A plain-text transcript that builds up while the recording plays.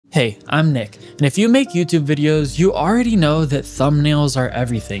Hey, I'm Nick, and if you make YouTube videos, you already know that thumbnails are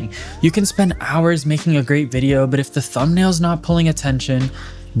everything. You can spend hours making a great video, but if the thumbnail's not pulling attention,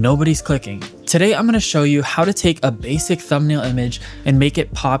 nobody's clicking. Today, I'm going to show you how to take a basic thumbnail image and make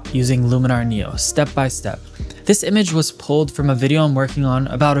it pop using Luminar Neo, step by step. This image was pulled from a video I'm working on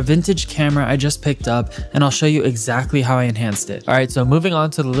about a vintage camera I just picked up, and I'll show you exactly how I enhanced it. All right, so moving on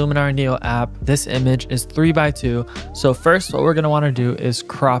to the Luminar Neo app, this image is 3x2. So first, what we're gonna wanna do is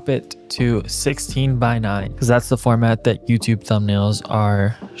crop it to 16:9, because that's the format that YouTube thumbnails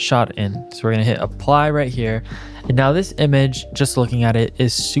are shot in. So we're gonna hit apply right here. And now this image, just looking at it,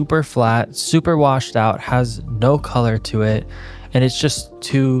 is super flat, super washed out, has no color to it, and it's just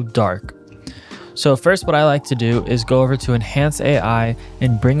too dark. So first, what I like to do is go over to Enhance AI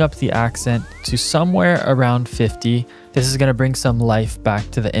and bring up the accent to somewhere around 50. This is going to bring some life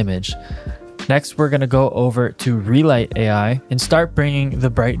back to the image. Next, we're going to go over to Relight AI and start bringing the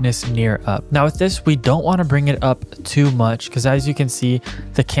brightness near up. Now with this, we don't want to bring it up too much because as you can see,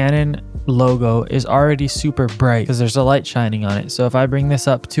 the Canon logo is already super bright because there's a light shining on it. So if I bring this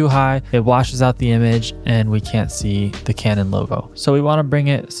up too high, it washes out the image and we can't see the Canon logo. So we want to bring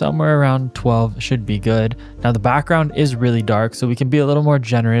it somewhere around 12 should be good. Now the background is really dark, so we can be a little more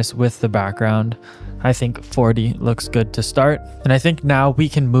generous with the background. I think 40 looks good to start. And I think now we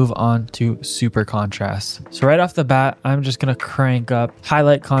can move on to super contrast. So right off the bat, I'm just gonna crank up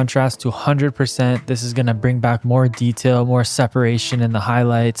highlight contrast to 100%. This is gonna bring back more detail, more separation in the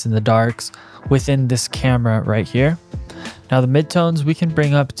highlights and the darks within this camera right here. Now the midtones we can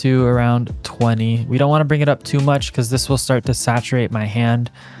bring up to around 20. We don't wanna bring it up too much because this will start to saturate my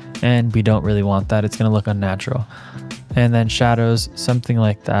hand and we don't really want that. It's gonna look unnatural. And then shadows, something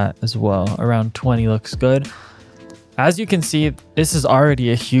like that as well. Around 20 looks good. As you can see, this is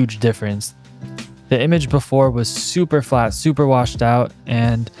already a huge difference. The image before was super flat, super washed out,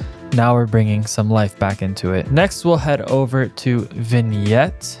 and now we're bringing some life back into it. Next, we'll head over to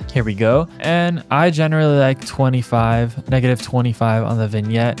vignette. Here we go. And I generally like 25, -25 on the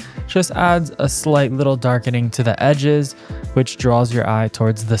vignette. Just adds a slight little darkening to the edges, which draws your eye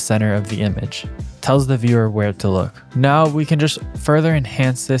towards the center of the image. Tells the viewer where to look. Now we can just further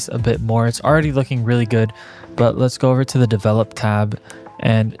enhance this a bit more. It's already looking really good, but let's go over to the develop tab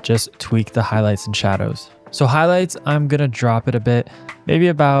and just tweak the highlights and shadows. So highlights, I'm gonna drop it a bit, maybe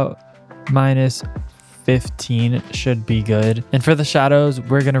about -15 should be good. And for the shadows,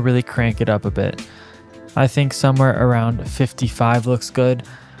 we're gonna really crank it up a bit. I think somewhere around 55 looks good.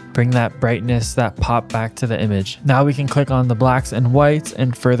 Bring that brightness, that pop back to the image. Now we can click on the blacks and whites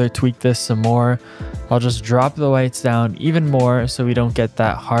and further tweak this some more. I'll just drop the whites down even more so we don't get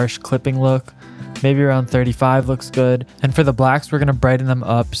that harsh clipping look. Maybe around 35 looks good. And for the blacks, we're gonna brighten them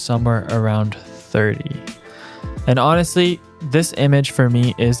up somewhere around 30. And honestly, this image for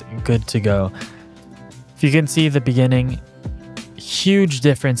me is good to go. If you can see the beginning, huge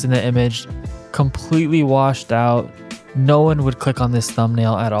difference in the image, completely washed out. No one would click on this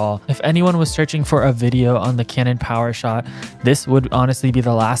thumbnail at all. If anyone was searching for a video on the Canon PowerShot, this would honestly be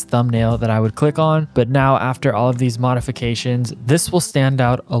the last thumbnail that I would click on. But now after all of these modifications, this will stand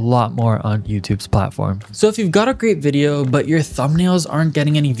out a lot more on YouTube's platform. So if you've got a great video, but your thumbnails aren't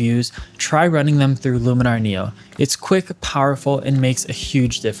getting any views, try running them through Luminar Neo. It's quick, powerful, and makes a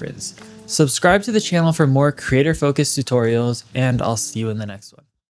huge difference. Subscribe to the channel for more creator-focused tutorials, and I'll see you in the next one.